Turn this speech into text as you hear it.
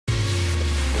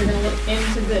You're gonna look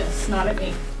into this, not at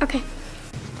me. Okay.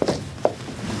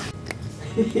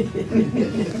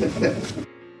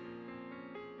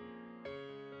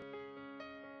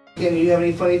 Ken, you have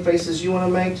any funny faces you want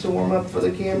to make to warm up for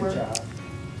the camera?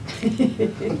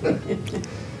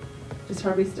 Just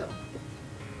hurry still.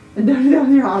 And don't do it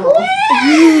on your arm.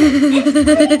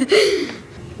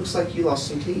 Looks like you lost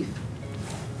some teeth.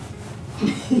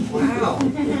 Wow.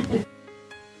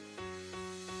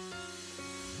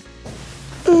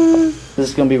 This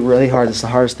is going to be really hard. It's the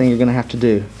hardest thing you're going to have to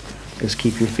do is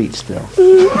keep your feet still.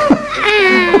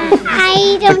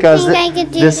 I don't Because think I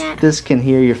could do that. this can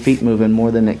hear your feet moving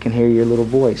more than it can hear your little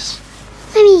voice.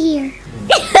 Let me hear.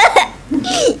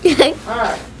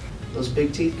 Alright. Those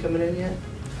big teeth coming in yet?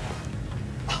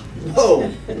 Whoa!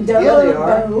 Yeah, they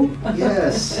are.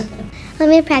 Yes. Let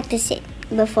me practice it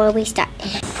before we start.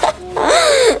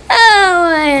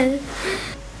 I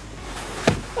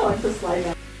like the slide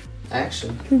down.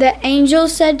 Action. The angel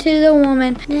said to the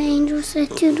woman. The angel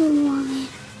said to the woman.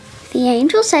 The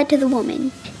angel said to the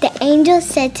woman. The angel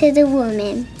said to the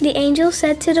woman. The angel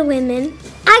said to the women.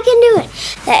 I can do it.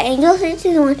 The angel said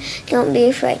to the woman, don't be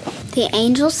afraid. The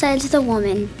angel said to the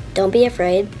woman. Don't be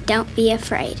afraid. Don't be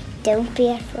afraid. Don't be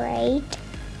afraid.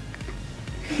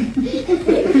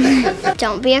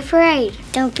 Don't be afraid.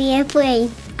 Don't be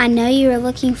afraid. I know you are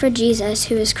looking for Jesus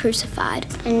who is crucified.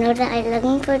 I know that I'm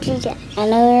looking for Jesus. I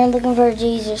know you're looking for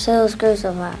Jesus who was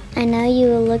crucified. I know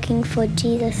you are looking for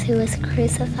Jesus who was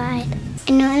crucified.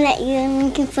 I know that you're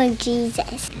looking for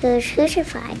Jesus who was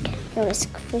crucified. Who was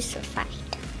crucified.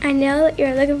 I know that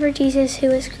you're looking for Jesus who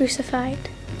was crucified.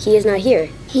 He is not here.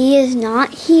 He is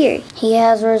not here. He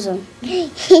has risen. He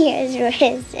is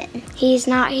risen. He is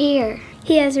not here.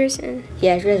 He has risen. He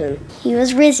has risen. He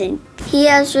was risen. He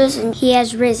has risen. He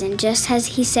has risen just as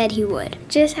he said he would.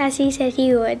 Just as he said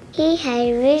he would. He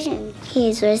had risen. He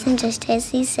is risen just as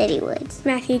he said he would.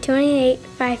 Matthew 28,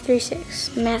 5 through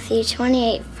 6. Matthew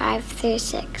 28, 5 through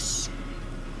 6.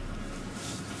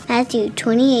 Matthew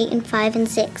 28 and 5 and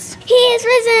 6. He is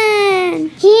risen.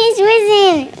 He is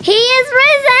risen. He is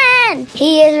risen.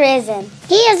 He is risen.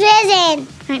 He is risen.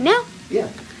 Right now? Yeah.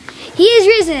 He is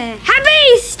risen. Happy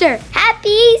Easter. Happy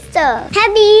Easter.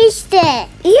 Happy Easter.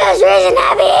 He is risen.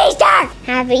 Happy Easter.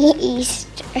 Happy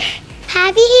Easter.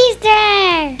 Happy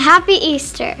Easter. Happy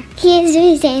Easter. He is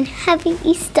risen. Happy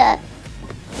Easter.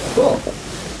 Cool.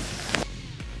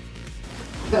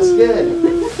 That's good.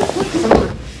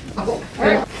 Oh,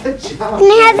 good job.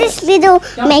 Can I have this little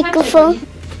microphone?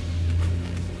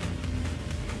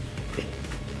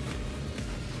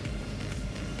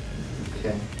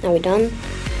 Okay. Are we done?